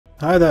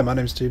Hi there, my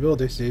name's Teebor.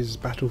 This is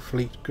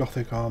Battlefleet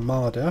Gothic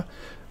Armada.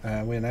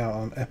 We're now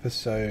on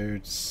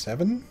episode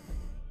 7.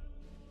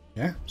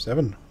 Yeah,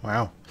 7.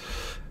 Wow.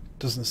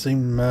 Doesn't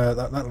seem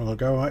that long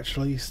ago I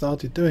actually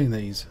started doing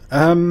these.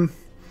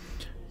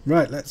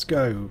 Right, let's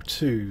go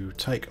to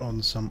take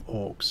on some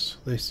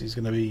Orks. This is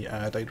going to be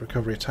a data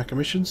recovery attacker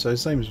mission, so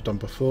same as we've done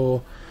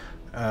before,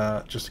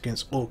 just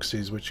against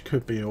Orks, which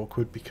could be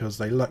awkward because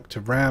they like to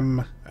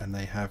ram and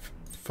they have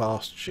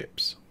fast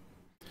ships.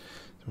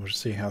 So we'll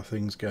just see how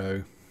things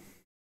go.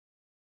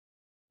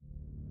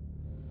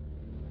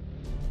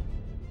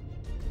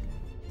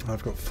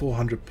 I've got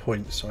 400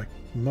 points, so I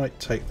might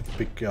take the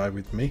big guy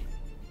with me.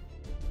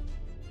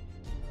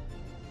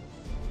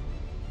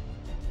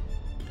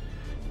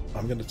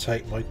 I'm going to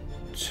take my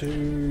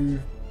 2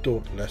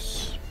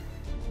 Dauntless.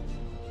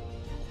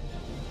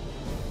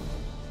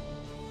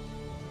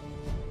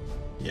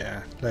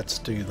 Yeah, let's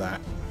do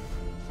that.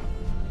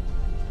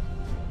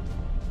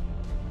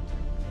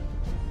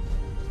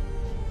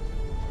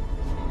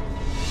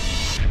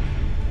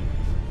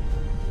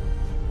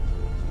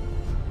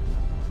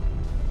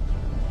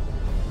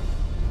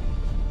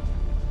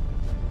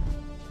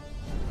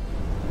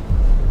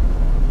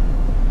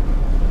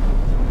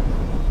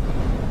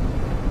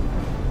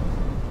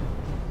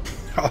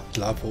 I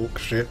love Orc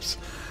ships.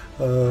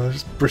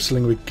 Just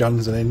bristling with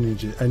guns and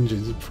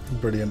engines are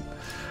brilliant.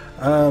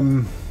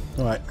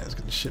 Right, let's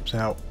get the ships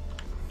out.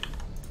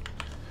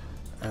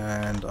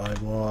 And I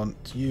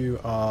want...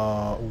 you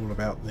are all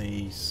about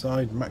the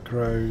side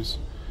macros.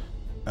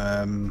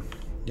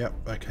 Yep,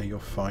 okay, you're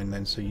fine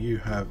then. So you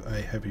have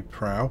a heavy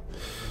prow.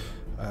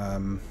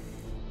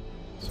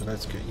 So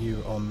let's get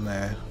you on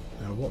there.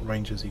 Now, what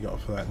range has he got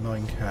for that?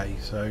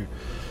 9k. So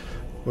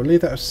we'll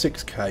leave that at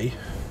 6k.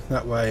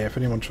 That way, if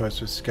anyone tries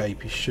to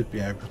escape, he should be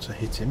able to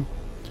hit him.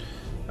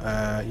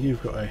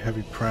 You've got a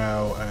heavy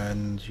prow,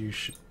 and you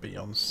should be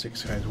on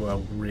 6k as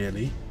well,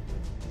 really.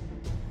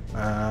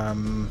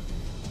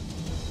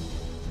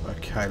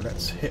 Okay,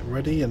 let's hit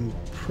ready, and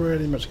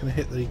pretty much going to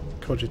hit the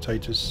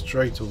cogitators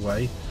straight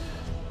away.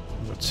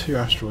 We've got 2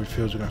 asteroid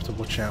fields we're going to have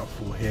to watch out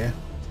for here.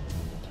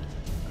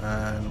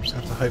 And we just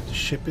have to hope the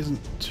ship isn't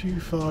too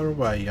far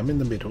away. I'm in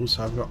the middle,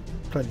 so I've got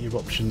plenty of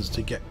options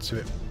to get to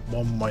it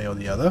one way or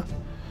the other.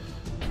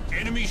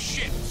 Enemy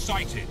ship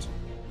sighted.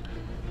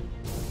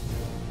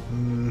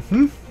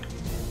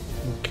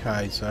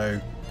 Okay, so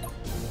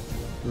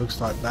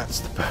looks like that's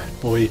the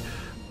bad boy.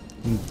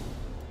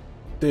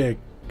 Dear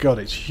God,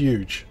 it's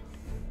huge.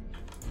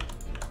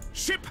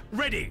 Ship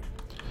ready.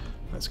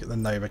 Let's get the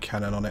Nova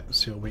cannon on it and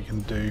see what we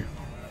can do.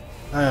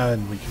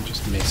 And we can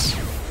just miss.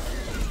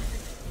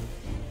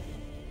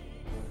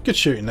 Good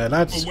shooting there,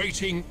 lads.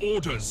 Awaiting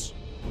orders.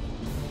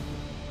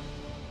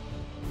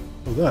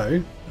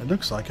 Although, it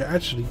looks like it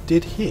actually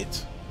did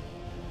hit.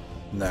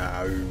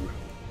 No.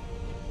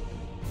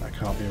 That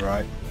can't be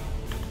right.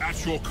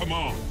 At your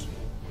command.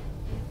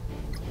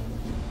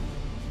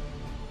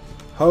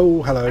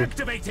 Oh, hello.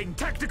 Activating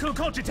tactical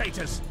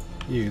cogitators.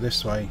 You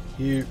this way.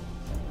 You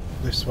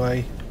this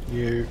way.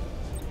 You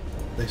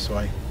this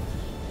way.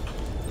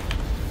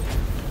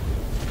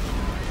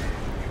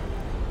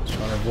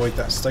 Trying to avoid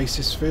that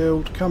stasis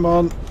field. Come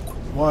on.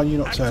 Why are you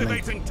not turning?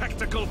 Activating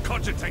tactical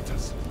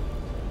cogitators.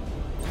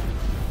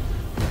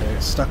 Okay,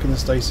 it's stuck in the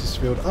stasis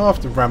field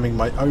after ramming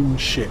my own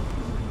ship.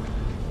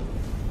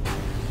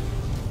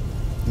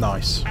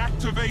 Nice.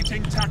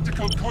 Activating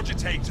tactical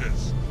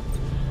cogitators.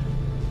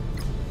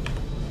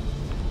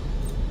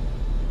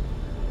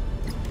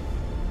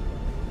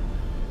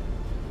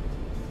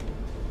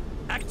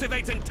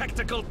 Activating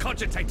tactical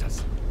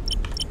cogitators.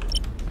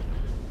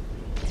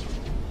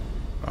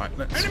 Right,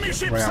 let's Enemy get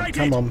ship round. sighted.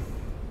 Come on.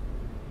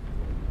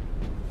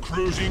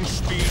 Cruising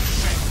speed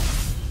set.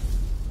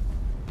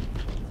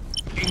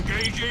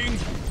 Engaging.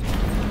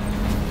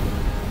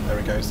 There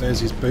he goes. There's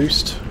his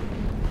boost.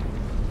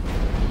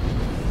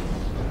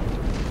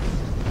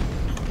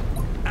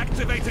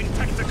 Activating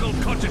tactical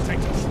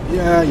cogitators.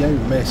 Yeah, you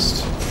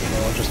missed.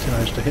 Well, I just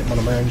managed to hit one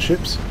of my own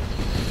ships.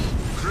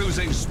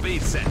 Cruising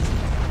speed set.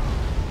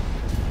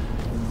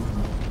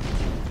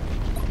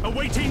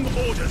 Awaiting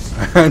orders.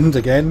 And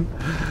again.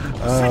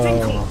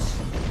 Setting course.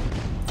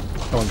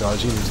 Come on,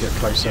 guys, you need to get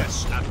closer.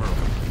 Yes, Admiral.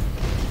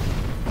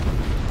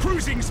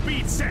 Cruising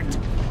speed set.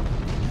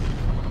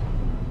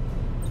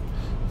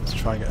 Let's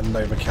try and get a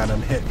Nova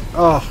cannon hit.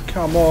 Oh,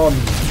 come on.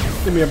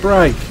 Give me a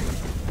break.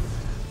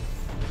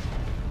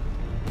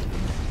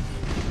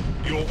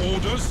 Your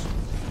orders.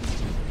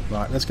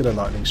 Right, let's get a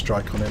lightning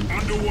strike on him.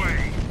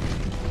 Underway.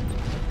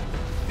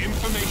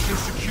 Information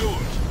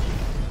secured.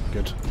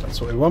 Good,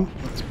 that's what we want.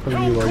 Let's pull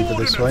you over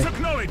this way.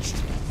 Acknowledged.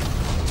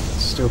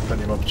 Still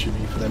plenty of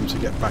opportunity for them to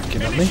get back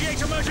in at me.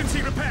 Initiate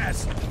emergency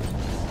repairs.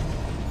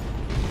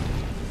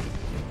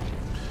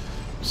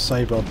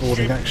 Save our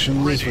boarding Ship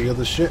actions ready. for the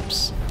other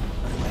ships.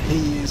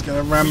 He is going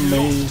to ram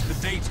me. Lost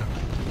the data.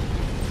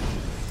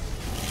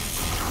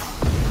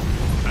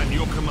 And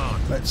your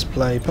command. Let's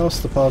play pass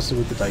the parcel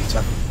with the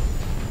data.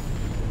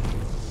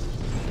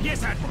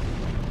 Yes, Admiral.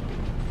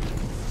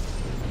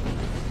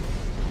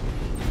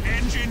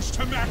 Engines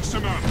to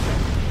maximum.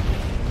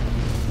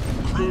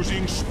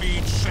 Cruising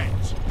speed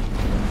set.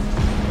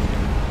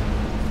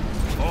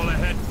 All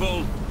ahead,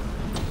 Bull.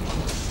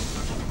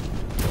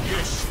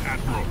 Yes,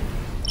 Admiral.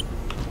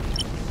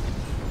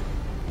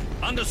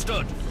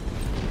 Understood.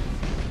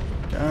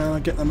 Can I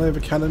get the Nova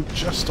Cannon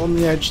just on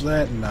the edge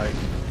there? No.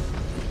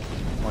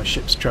 My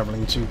ship's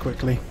travelling too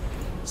quickly.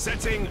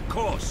 Setting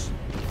course.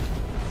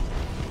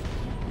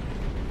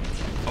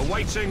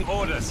 Awaiting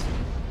orders.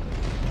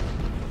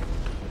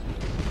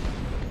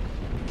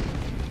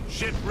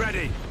 Ship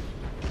ready.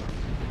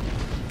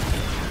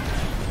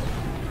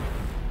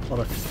 What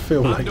I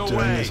feel like doing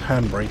is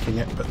handbraking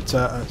it, but it's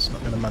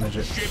not going to manage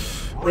it.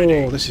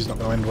 Oh, this is not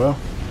going to end well.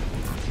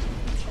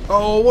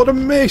 Oh, what a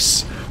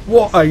miss!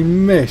 What a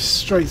miss!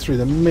 Straight through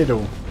the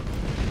middle.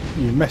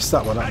 You messed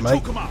that one up,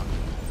 mate.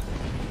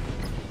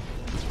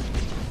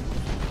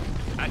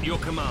 At your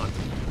command.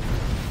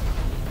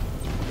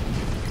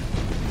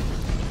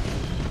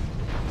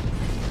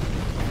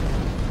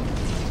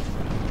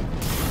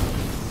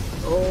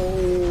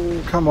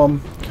 Oh, come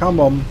on. Come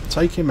on.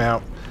 Take him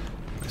out.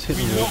 Let's hit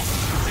the warp.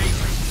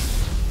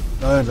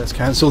 No, let's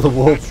cancel the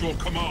warp. At your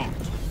command.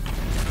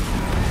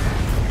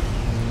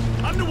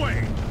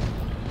 Underway.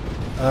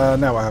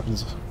 Now what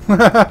happens?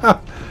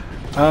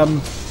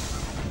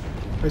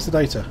 Where's the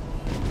data?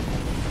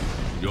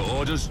 Your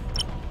orders.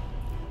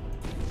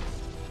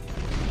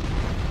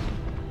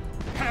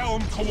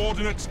 Helm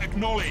coordinates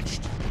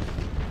acknowledged.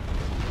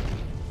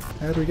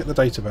 How do we get the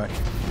data back?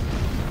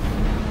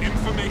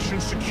 Information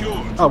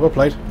secured. Oh, well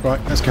played. Right,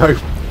 let's go.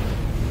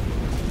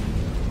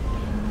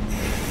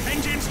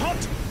 Engines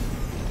hot.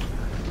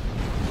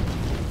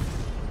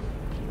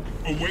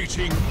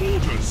 Awaiting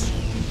orders.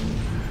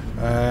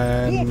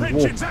 And Warp warp.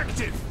 engines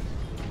active.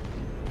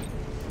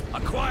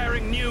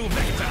 Acquiring new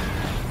vector.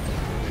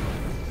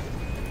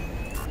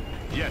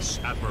 Yes,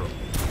 Admiral.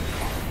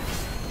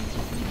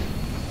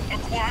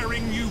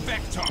 Acquiring new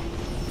vector.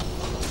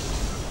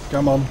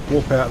 Come on,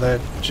 warp out there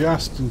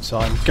just in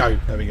time. Go.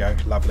 There we go.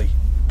 Lovely.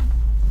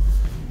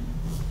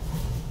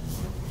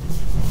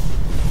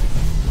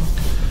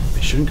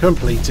 Mission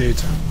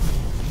completed.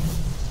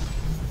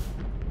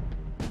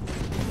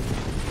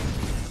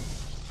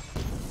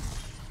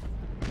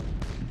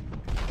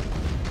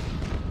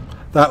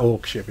 That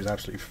Ork ship is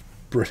absolutely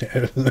brilliant.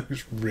 It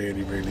looks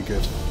really, really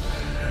good.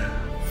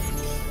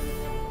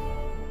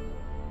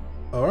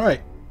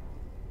 Alright.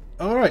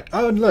 Alright.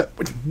 Oh, and look.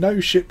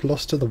 No ship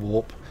lost to the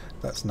warp.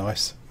 That's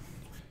nice.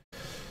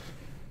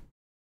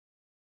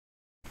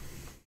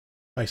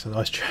 Makes a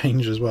nice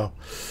change as well.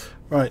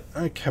 Right.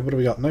 Okay, what do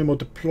we got? No more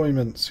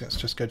deployments. Let's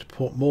just go to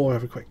Port Moore,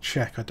 have a quick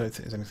check. I don't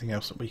think there's anything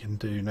else that we can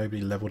do.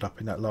 Nobody leveled up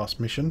in that last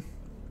mission.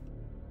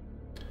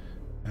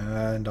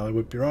 And I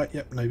would be right.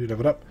 Yep, nobody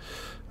leveled up.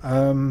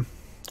 I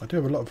do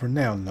have a lot of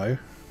renown though.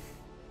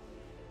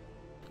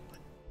 I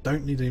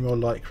don't need any more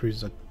light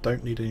cruisers. I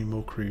don't need any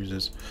more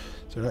cruisers.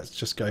 So let's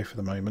just go for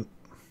the moment.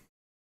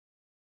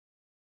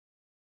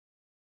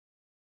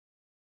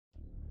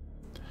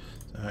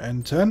 So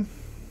end turn.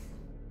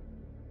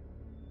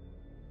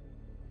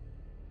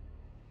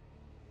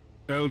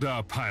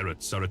 Eldar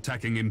pirates are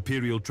attacking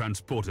Imperial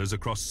transporters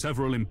across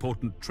several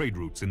important trade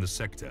routes in the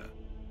sector.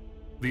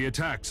 The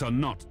attacks are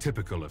not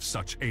typical of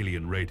such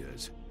alien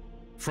raiders.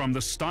 From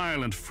the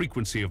style and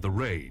frequency of the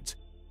raids,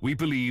 we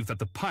believe that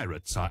the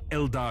pirates are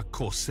Eldar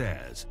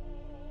corsairs.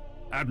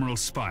 Admiral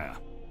Spire,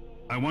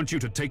 I want you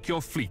to take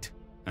your fleet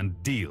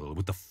and deal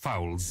with the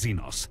foul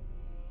Xenos.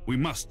 We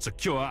must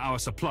secure our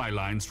supply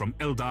lines from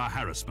Eldar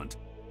harassment,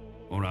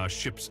 or our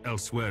ships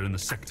elsewhere in the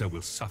sector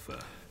will suffer.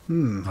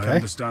 Okay. I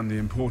understand the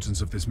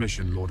importance of this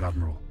mission, Lord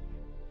Admiral.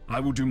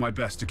 I will do my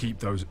best to keep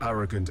those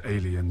arrogant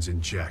aliens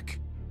in check.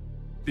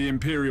 The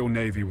Imperial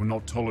Navy will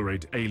not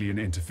tolerate alien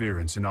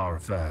interference in our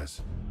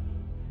affairs.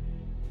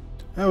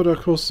 Eldar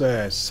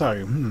Corsairs.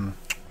 So,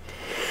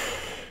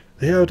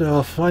 the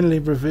Eldar finally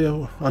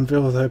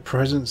unveil their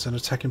presence and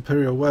attack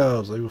Imperial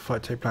worlds. They will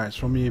fight take planets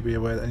from you. Be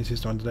aware that any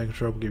system under their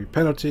control will give you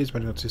penalties,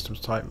 depending on the system's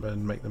type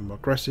and make them more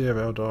aggressive.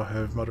 Eldar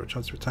have moderate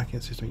chance of attacking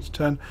a system each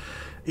turn.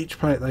 Each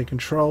planet they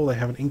control, they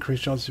have an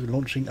increased chance of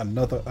launching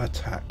another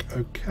attack.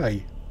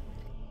 Okay.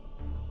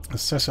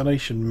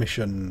 Assassination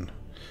mission.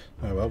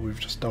 Oh well, we've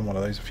just done one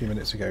of those a few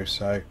minutes ago,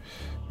 so...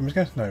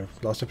 No,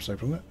 last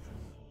episode, wasn't it?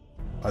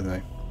 I don't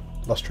know.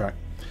 Lost track.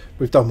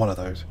 We've done one of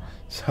those,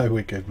 so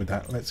we're good with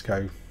that. Let's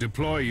go.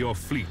 Deploy your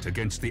fleet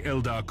against the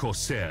Eldar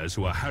corsairs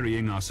who are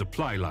harrying our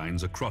supply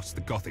lines across the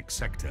Gothic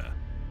sector.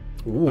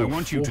 Ooh, I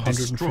want you to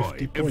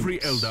destroy 450 every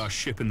points. Eldar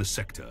ship in the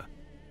sector.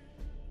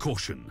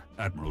 Caution,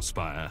 Admiral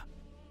Spire.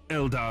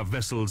 Eldar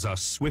vessels are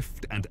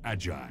swift and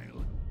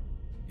agile.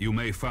 You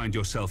may find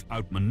yourself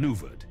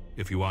outmaneuvered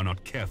if you are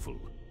not careful.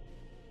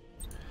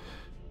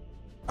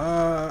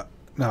 No,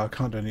 I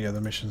can't do any other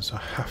missions, so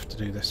I have to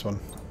do this one.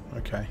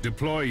 Okay.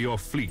 Deploy your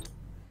fleet.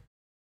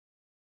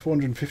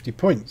 450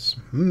 points.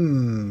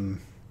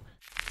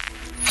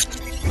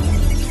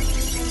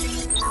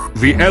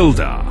 The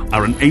Eldar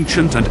are an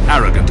ancient and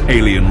arrogant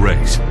alien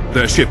race.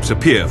 Their ships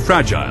appear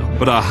fragile,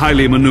 but are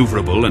highly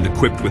maneuverable and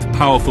equipped with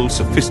powerful,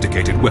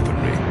 sophisticated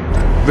weaponry.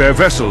 Their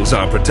vessels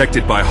are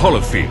protected by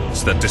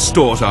holofields that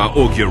distort our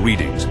augur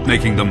readings,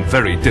 making them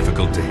very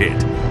difficult to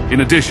hit.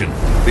 In addition,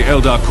 the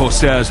Eldar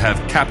Corsairs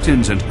have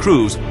captains and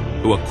crews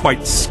who are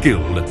quite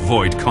skilled at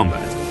void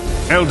combat.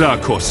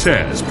 Eldar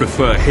Corsairs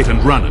prefer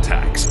hit-and-run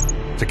attacks.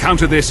 To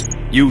counter this,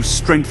 use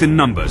strength in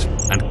numbers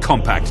and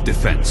compact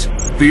defense.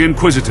 The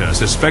Inquisitor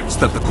suspects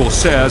that the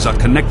Corsairs are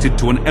connected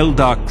to an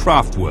Eldar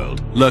craft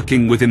world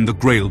lurking within the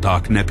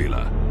Graildark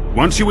Nebula.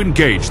 Once you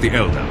engage the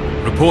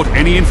Eldar, report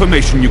any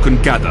information you can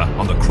gather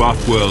on the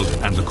craft world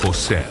and the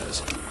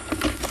Corsairs.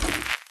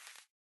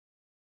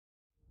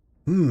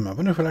 I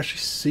wonder if we'll actually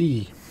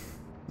see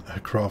a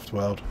craft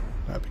world.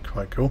 That'd be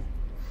quite cool.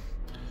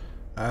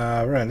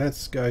 Right,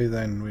 let's go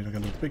then. We're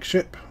going to the big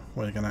ship.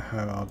 We're going to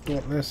have our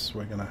Dauntless.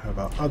 We're going to have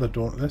our other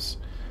Dauntless.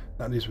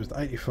 That is with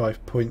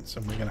 85 points,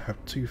 and we're going to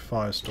have 2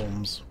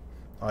 Firestorms.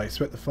 I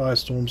expect the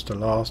Firestorms to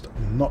last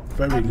not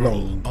very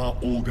long. Our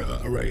auger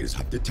arrays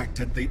have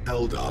detected the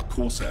Eldar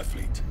Corsair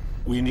fleet.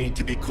 We need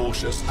to be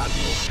cautious,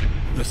 Admiral.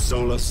 The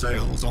solar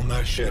sails on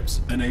their ships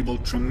enable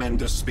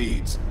tremendous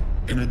speeds.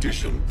 In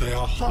addition, they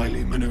are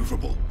highly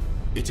maneuverable.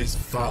 It is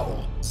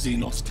foul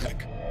Xenos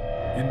tech.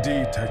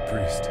 Indeed, Tech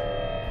Priest.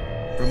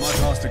 From my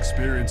past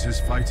experiences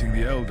fighting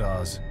the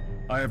Eldars,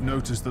 I have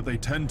noticed that they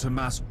tend to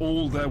mass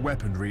all their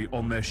weaponry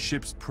on their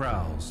ship's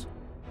prows.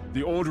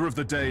 The order of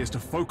the day is to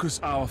focus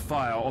our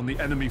fire on the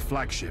enemy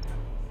flagship.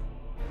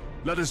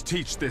 Let us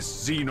teach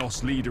this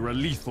Xenos leader a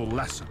lethal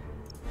lesson.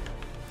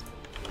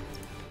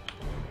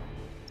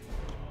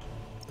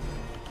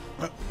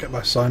 Well, get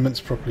my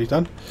assignments properly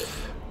done.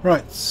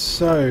 Right,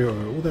 so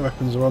all their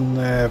weapons are on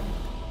their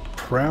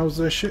prows,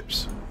 their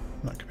ships.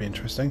 That could be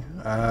interesting.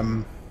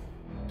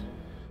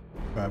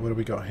 Right, what do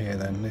we got here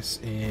then? This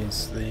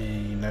is the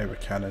Nova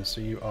Cannon. So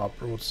you are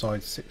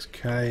broadside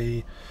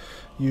 6k.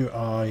 You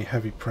are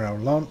heavy prow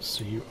lance.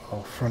 So you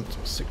are front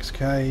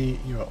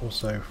 6k. You are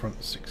also front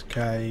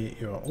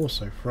 6k. You are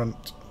also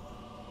front.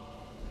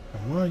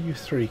 And why are you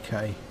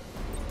 3k?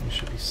 You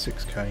should be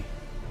 6k.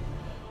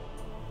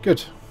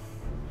 Good.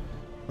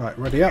 Right,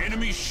 ready up.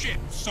 Enemy ship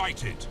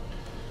sighted.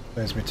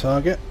 There's my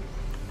target.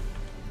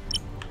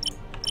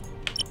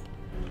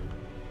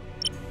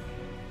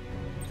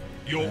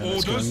 Your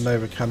Let's get a orders.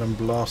 Nova Cannon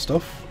blast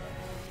off.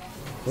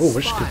 Oh,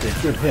 which could be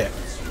a good hit.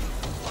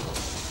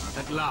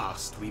 At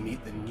last, we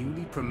meet the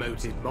newly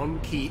promoted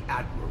Mon-Ki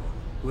Admiral,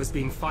 who has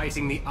been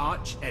fighting the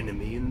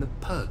arch-enemy in the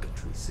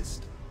Purgatory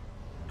system.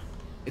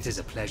 It is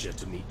a pleasure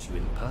to meet you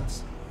in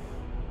person.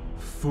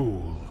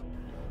 Fool.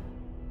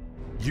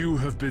 You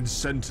have been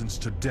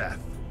sentenced to death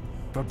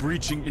for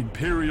breaching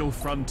Imperial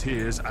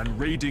frontiers and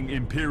raiding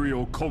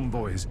Imperial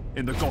convoys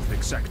in the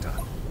Gothic sector.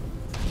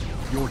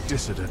 Your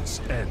dissidence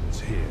ends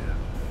here.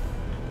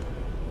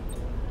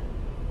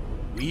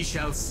 We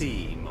shall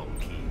see,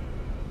 Mon-Ki.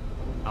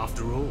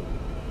 After all,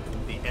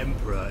 the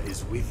Emperor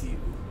is with you,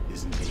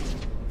 isn't he?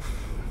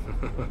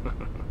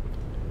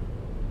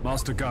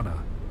 Master Gunner,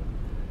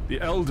 the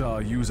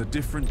Eldar use a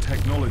different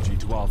technology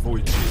to our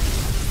void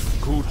shields,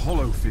 called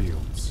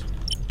holofields.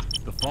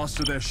 The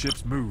faster their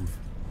ships move,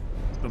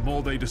 the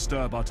more they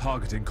disturb our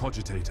targeting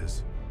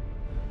cogitators.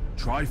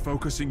 Try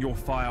focusing your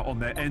fire on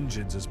their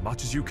engines as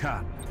much as you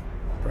can.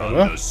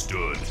 Brother.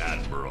 Understood,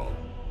 Admiral.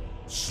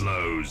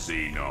 Slow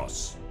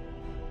Xenos.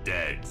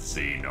 Dead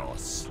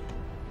Xenos.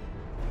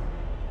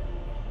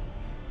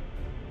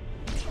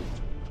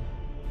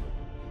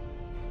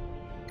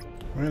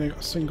 We only got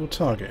a single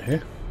target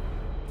here.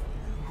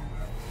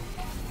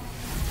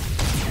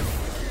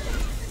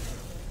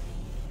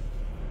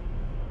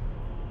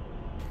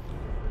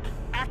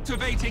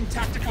 Activating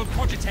tactical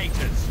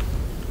cogitators.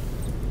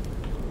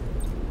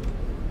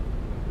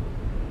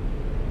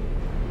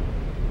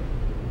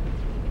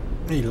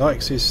 He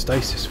likes his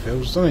stasis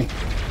fields, doesn't he?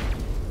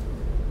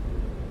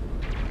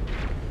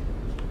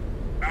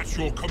 At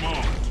your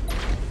command.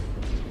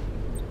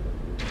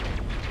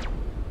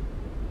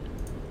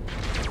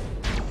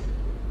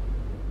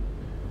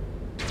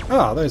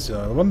 Ah, there's the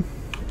other one.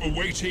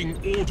 Awaiting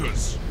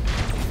orders.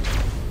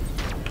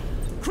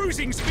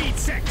 Cruising speed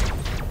set.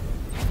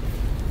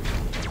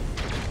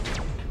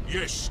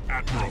 Yes,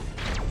 Admiral.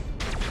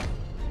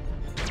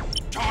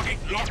 Target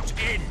locked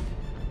in.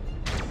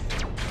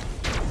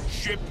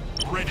 Ship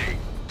ready.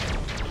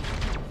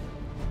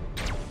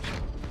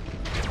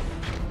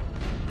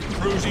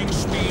 Cruising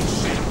speed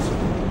set.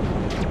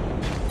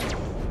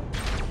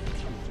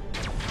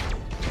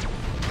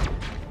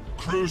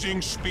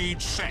 Cruising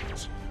speed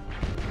set.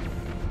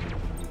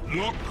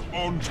 Lock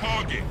on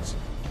target.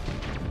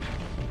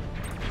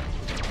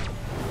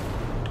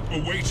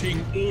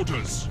 Awaiting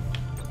orders.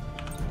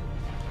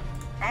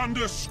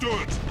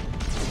 Understood.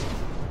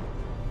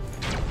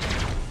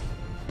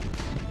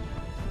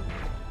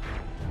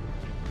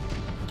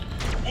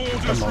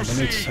 Orders Come on, we need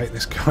to received. take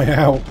this guy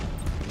out.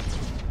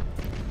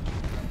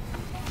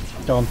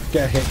 Go on,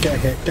 get a hit, get a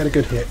hit, get a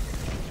good hit.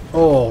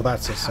 Oh,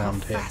 that's a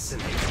sound hit.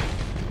 Fascinating.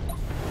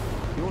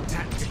 Your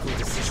tactical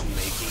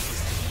decision-making is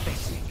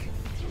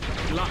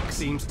luck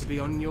seems to be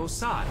on your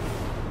side.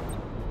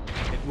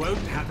 It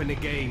won't happen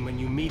again when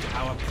you meet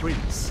our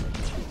prince.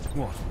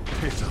 What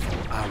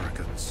pitiful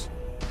arrogance.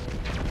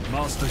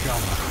 Master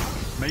Gunner,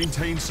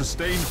 maintain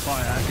sustained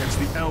fire against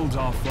the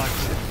Eldar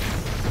flagship.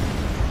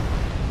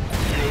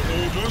 Your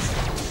orders?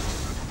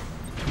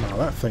 Now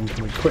that thing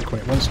can be quick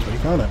when it wants to be,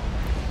 can't it?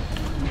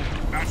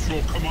 At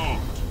your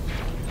command.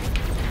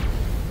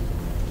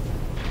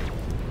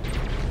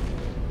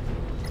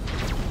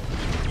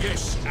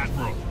 Yes,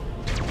 Admiral.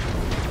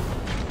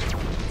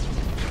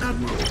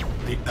 Admiral,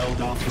 the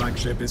Eldar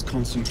flagship is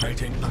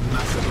concentrating a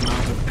massive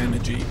amount of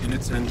energy in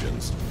its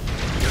engines.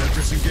 They're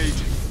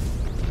disengaging.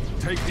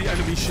 Take the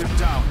enemy ship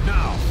down,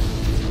 now!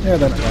 Yeah,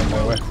 they're not going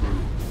nowhere.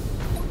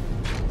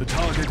 The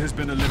target has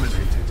been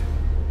eliminated.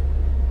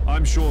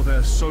 I'm sure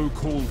their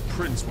so-called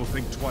prince will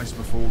think twice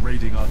before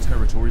raiding our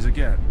territories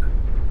again.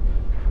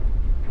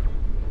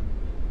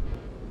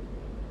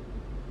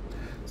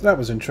 So that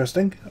was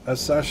interesting.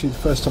 That's actually the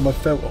first time I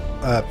felt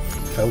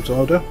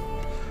Eldar.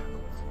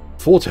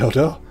 Fought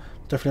Eldar.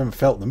 Definitely haven't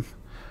felt them.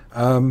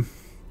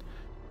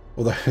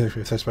 Although if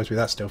they're supposed to be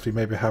that stealthy,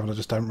 maybe I haven't. I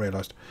just haven't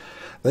realised.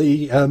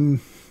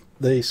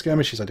 The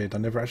skirmishes I did, I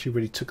never actually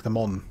really took them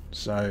on.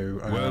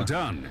 So well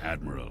done,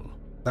 Admiral.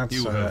 That's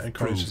you have proved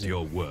encouraging.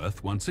 your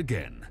worth once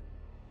again.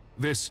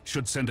 This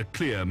should send a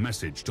clear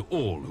message to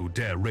all who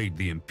dare raid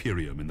the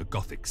Imperium in the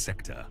Gothic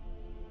sector.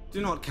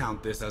 Do not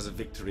count this as a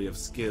victory of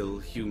skill,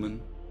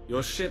 human.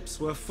 Your ships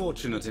were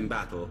fortunate in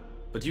battle,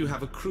 but you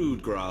have a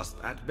crude grasp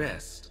at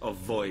best of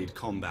void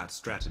combat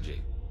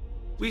strategy.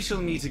 We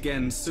shall meet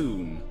again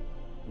soon,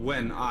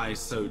 when I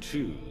so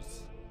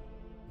choose.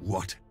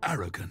 What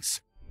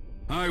arrogance!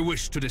 I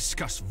wish to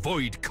discuss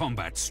void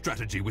combat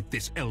strategy with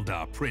this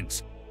Eldar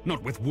prince,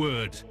 not with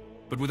words,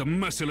 but with a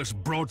merciless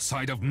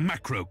broadside of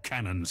macro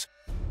cannons.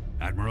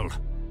 Admiral,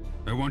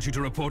 I want you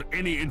to report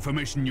any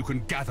information you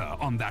can gather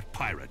on that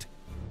pirate.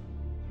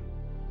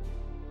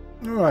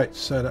 Alright,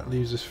 so that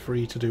leaves us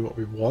free to do what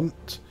we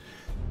want.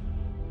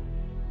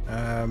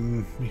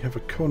 We have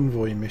a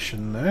convoy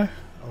mission there,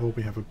 or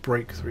we have a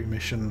breakthrough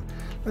mission.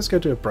 Let's go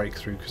do a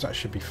breakthrough, because that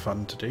should be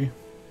fun to do.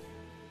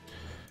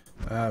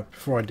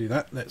 Before I do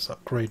that, let's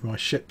upgrade my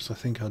ships. I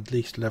think I at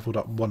least leveled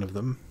up one of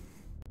them.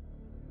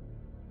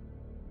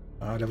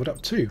 I leveled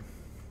up 2.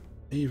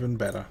 Even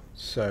better.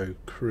 So,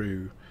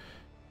 crew.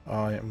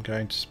 I am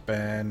going to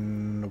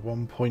spend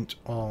 1 point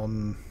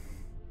on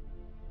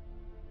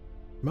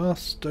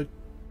Master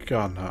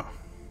Gunner.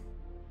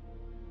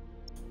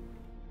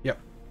 Yep.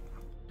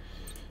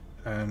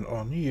 And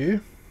on you,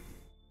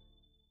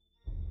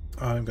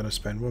 I'm going to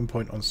spend 1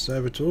 point on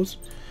Servitors.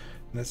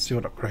 Let's see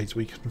what upgrades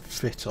we can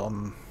fit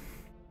on.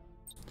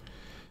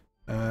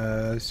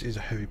 This is a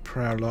heavy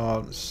prow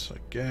lance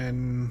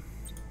again.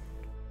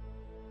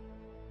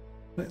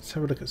 Let's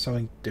have a look at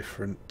something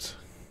different.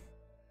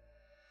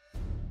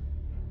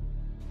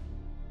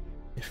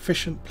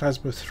 Efficient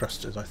plasma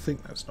thrusters. I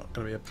think that's not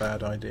going to be a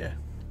bad idea.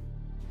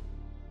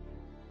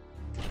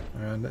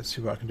 And let's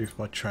see what I can do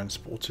for my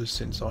transporters,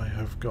 since I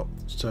have got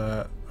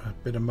a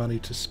bit of money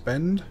to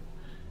spend.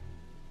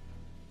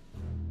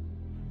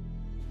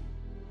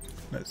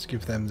 Let's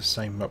give them the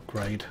same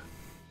upgrade.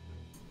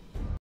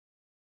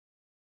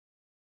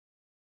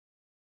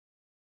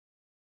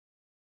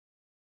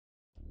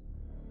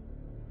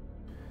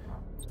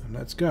 And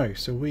let's go.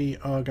 So we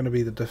are going to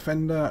be the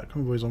defender.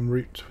 Convoys en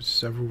route with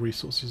several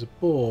resources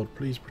aboard.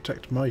 Please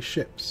protect my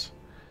ships.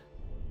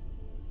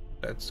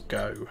 Let's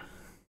go.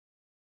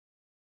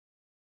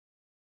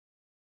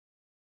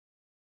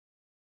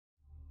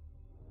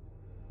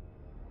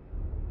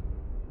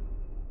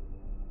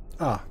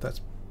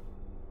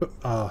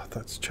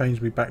 That's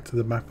changed me back to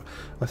the map.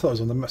 I thought it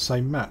was on the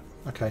same map.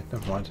 Okay,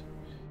 never mind.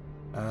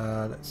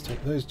 Let's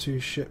take those 2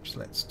 ships.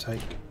 Let's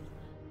take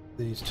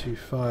these 2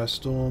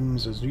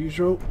 firestorms as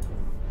usual.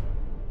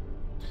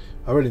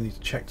 I really need to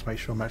check to make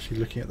sure I'm actually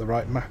looking at the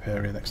right map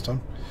area next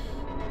time.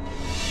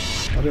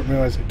 I didn't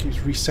realise it keeps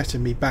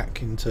resetting me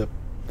back into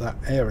that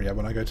area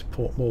when I go to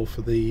Port Moore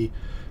for the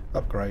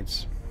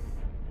upgrades.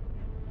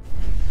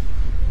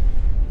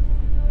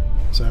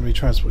 So how many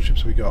transport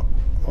ships have we got?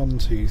 1,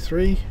 2,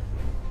 3.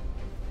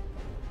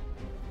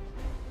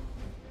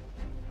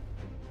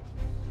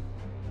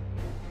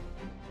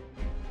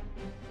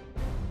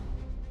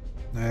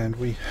 And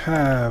we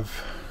have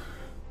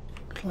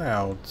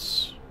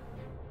clouds.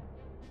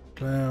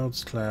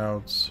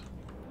 Clouds.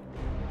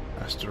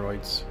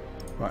 Asteroids.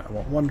 Right, I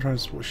want 1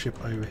 transport ship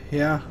over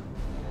here.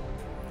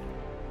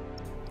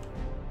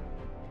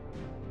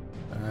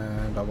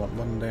 And I want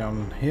 1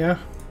 down here.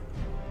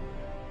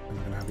 And I'm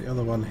going to have the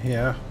other one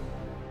here.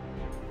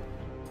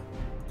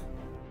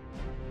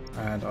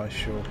 And I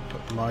shall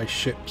put my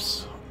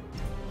ships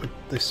with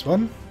this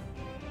one.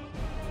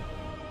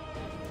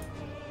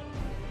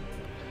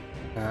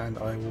 And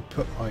I will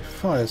put my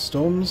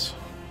firestorms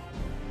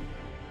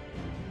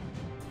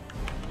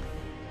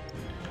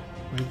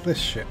with this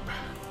ship.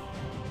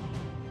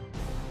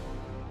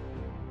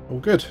 All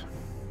good.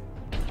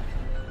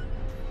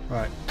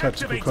 Right,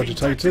 tactical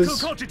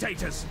cogitators. Tactical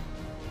cogitators.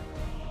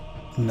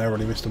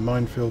 Narrowly missed a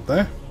minefield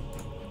there.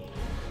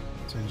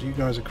 Send you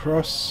guys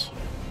across.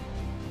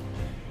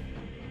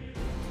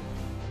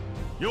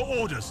 Your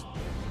orders.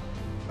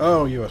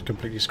 Oh, you are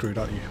completely screwed,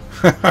 aren't you?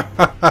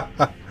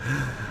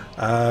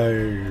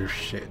 Oh,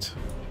 shit.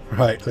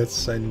 Right, let's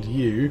send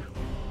you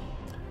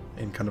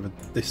in kind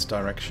of this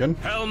direction.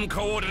 Helm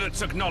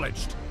coordinates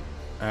acknowledged.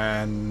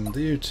 And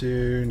you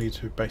two need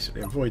to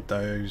basically avoid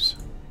those.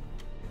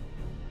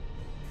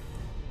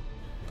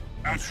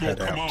 At your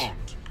Head out. command.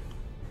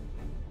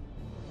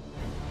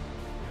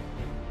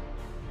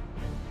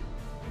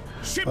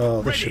 Ship Oh,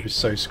 this ready. ship is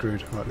so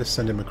screwed. Right, let's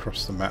send him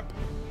across the map.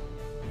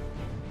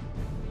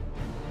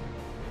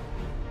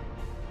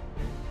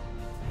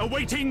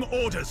 Awaiting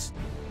orders.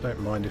 Don't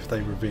mind if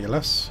they reveal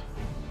us.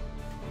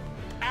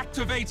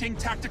 Activating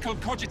tactical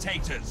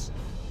cogitators.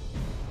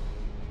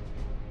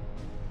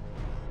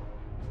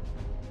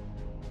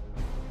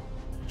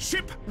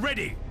 Ship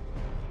ready.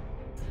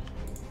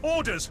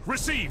 Orders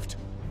received.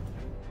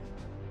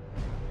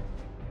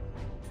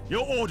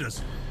 Your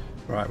orders.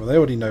 Right, well they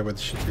already know where the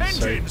ship is,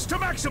 so Engines to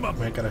maximum.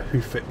 we're going to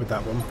hoof it with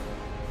that one.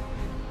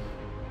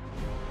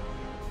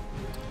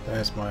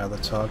 There's my other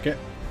target.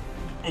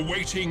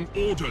 Awaiting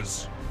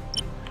orders.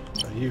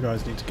 So you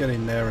guys need to get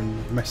in there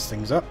and mess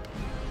things up.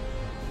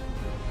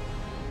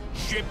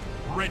 Ship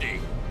ready.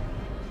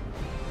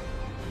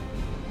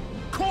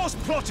 Course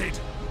plotted.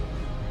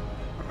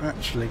 I'm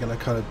actually going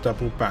to kind of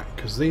double back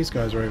because these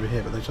guys are over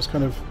here, but they're just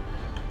kind of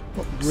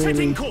not really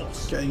Setting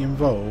course. getting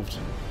involved.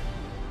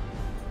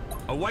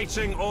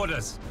 Awaiting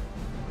orders.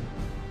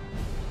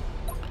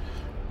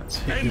 Let's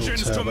hit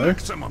Engines your to turbo.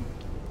 maximum.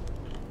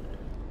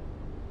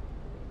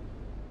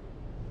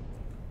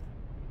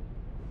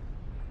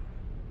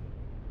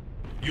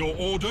 Your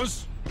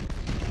orders?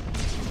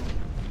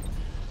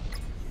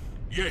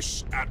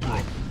 Yes,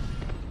 Admiral.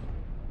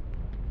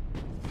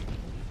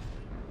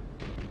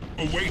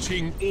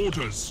 Awaiting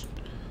orders.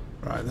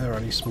 Right, they're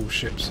only small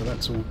ships, so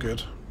that's all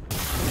good.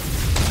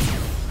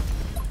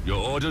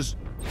 Your orders?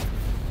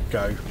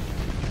 Go.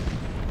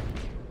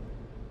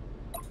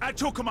 At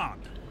your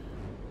command.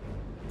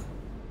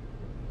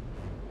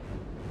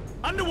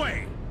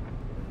 Underway.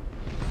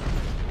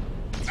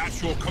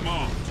 At your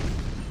command.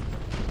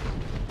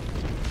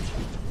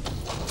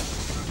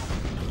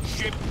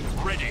 Ship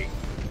ready.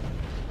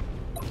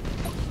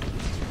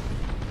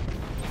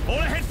 All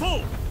ahead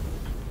full.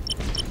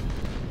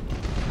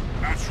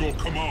 At your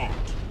command.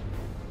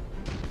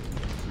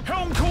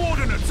 Helm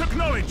coordinates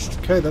acknowledged.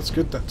 Okay, that's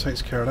good. That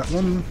takes care of that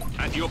one.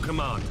 At your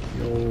command.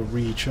 You're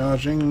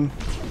recharging.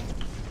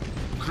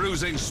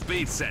 Cruising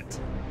speed set.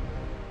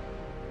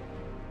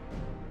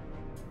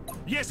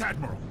 Yes,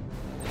 Admiral.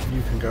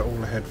 You can go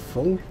all ahead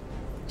full.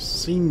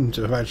 Seem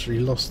to have actually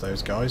lost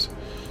those guys.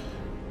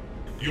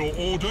 Your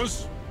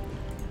orders?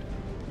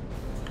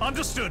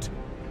 Understood.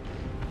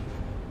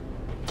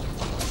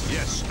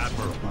 Yes,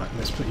 Admiral. Right,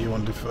 let's put you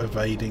on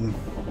evading.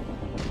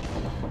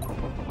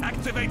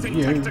 Activating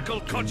You tactical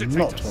do cogitators.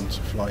 not want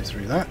to fly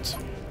through that.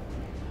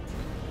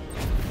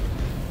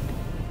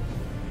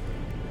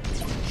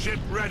 Ship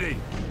ready.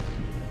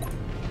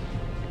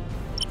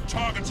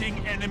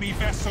 Targeting enemy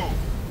vessel.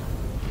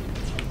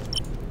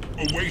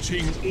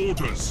 Awaiting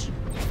orders.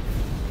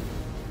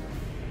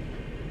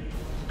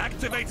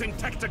 Activating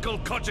tactical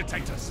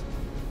cogitators.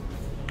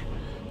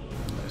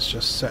 Let's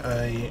just set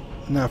a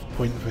nav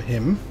point for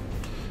him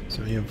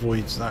so he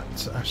avoids that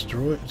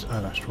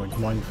asteroid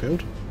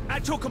minefield.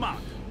 At your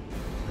command.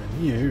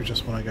 And you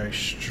just want to go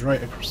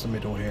straight across the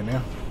middle here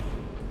now.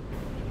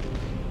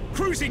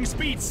 Cruising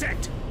speed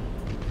set.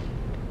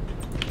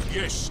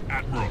 Yes,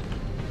 Admiral.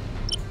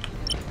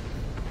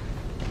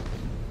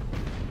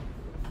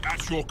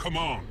 At your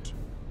command.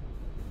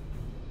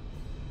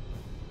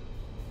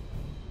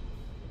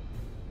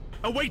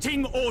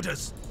 Awaiting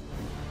orders.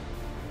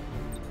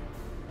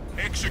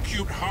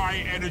 Execute high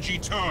energy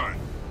turn.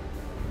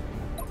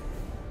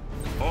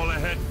 All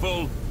ahead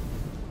full.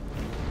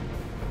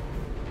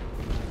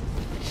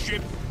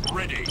 Ship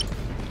ready.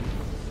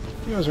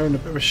 You guys are in a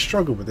bit of a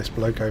struggle with this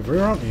bloke over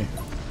here, aren't you?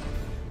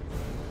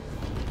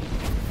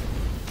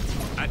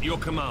 At your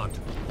command.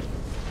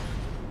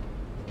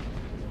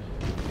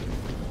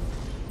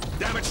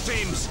 Damage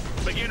teams,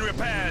 begin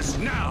repairs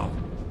now.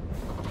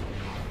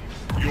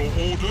 Your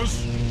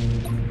orders?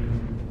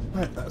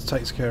 Right, that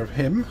takes care of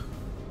him.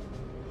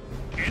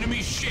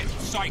 Enemy ship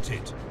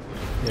sighted.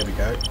 Here we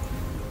go.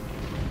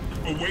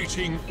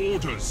 Awaiting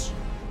orders.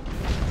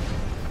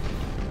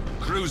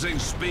 Cruising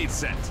speed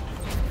set.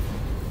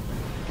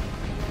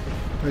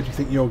 Where do you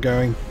think you're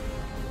going?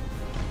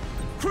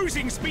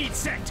 Cruising speed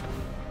set.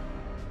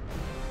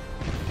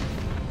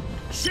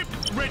 Ship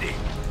ready.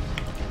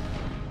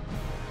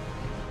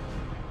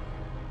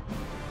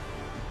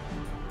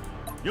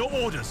 Your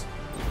orders.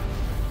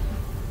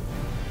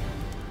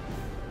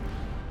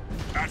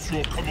 At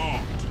your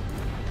command.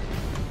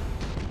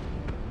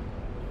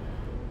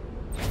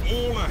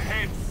 All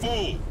ahead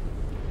full.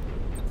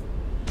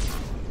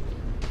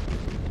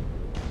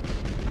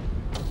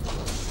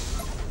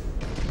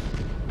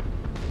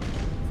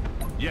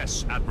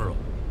 Yes, Admiral.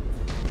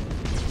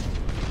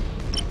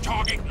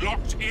 Target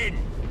locked in.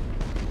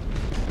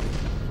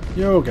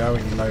 You're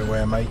going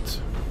nowhere,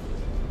 mate.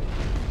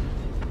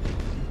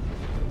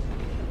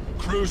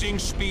 Cruising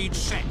speed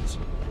set.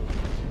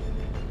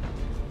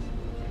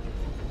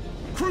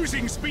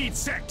 Cruising speed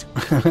set.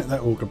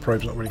 That auger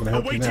probe's not really going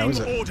to help you now, is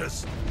it?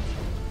 Orders.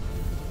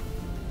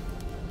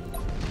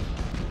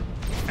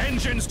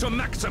 Engines to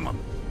maximum.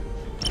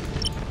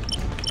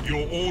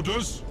 Your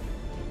orders?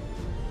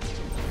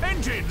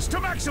 Engines to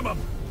maximum.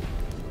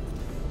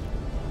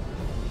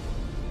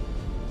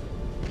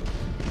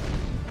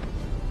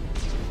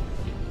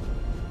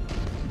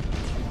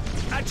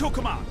 At your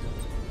command.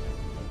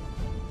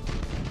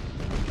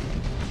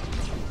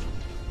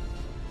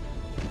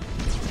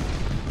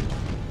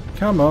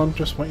 Come on,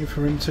 just waiting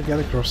for him to get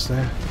across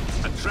there.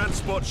 A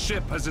transport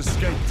ship has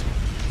escaped.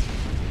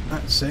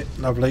 That's it,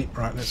 lovely.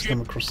 Right, let's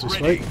come across this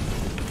way.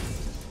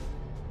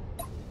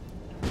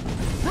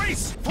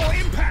 Brace for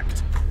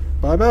impact.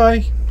 Bye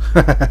bye.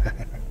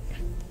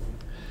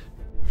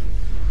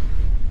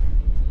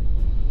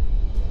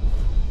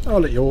 I'll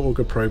let your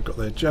auger probe got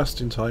there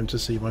just in time to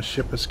see my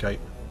ship escape.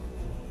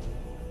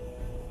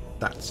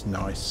 That's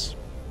nice.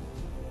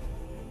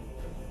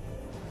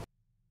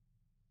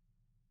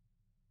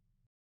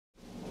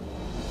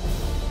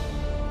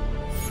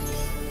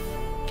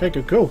 Okay,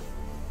 good, cool.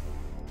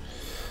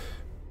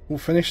 All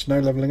finished, no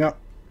levelling up.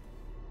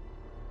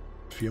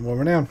 A few more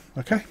renown.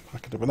 Okay, I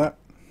can do with that.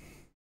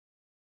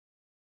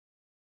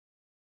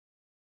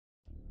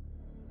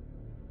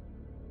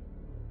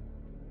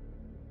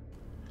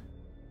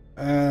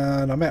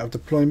 And I'm out of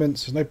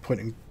deployments. There's no point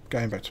in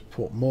going back to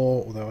Port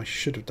Moore, although I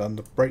should have done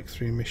the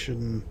breakthrough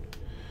mission,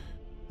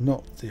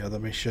 not the other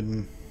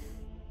mission,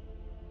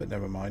 but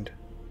never mind.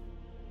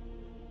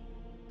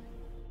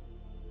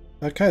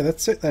 Okay,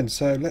 that's it then.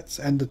 So let's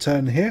end the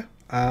turn here,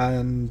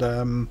 and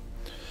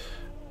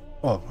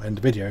well, end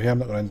the video here. I'm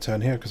not going to end the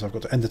turn here because I've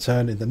got to end the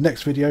turn in the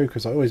next video,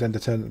 because I always end the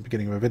turn at the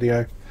beginning of a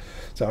video.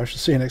 So I shall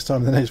see you next time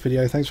in the next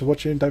video. Thanks for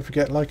watching. Don't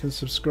forget, like and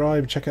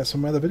subscribe. Check out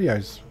some other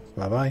videos.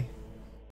 Bye bye.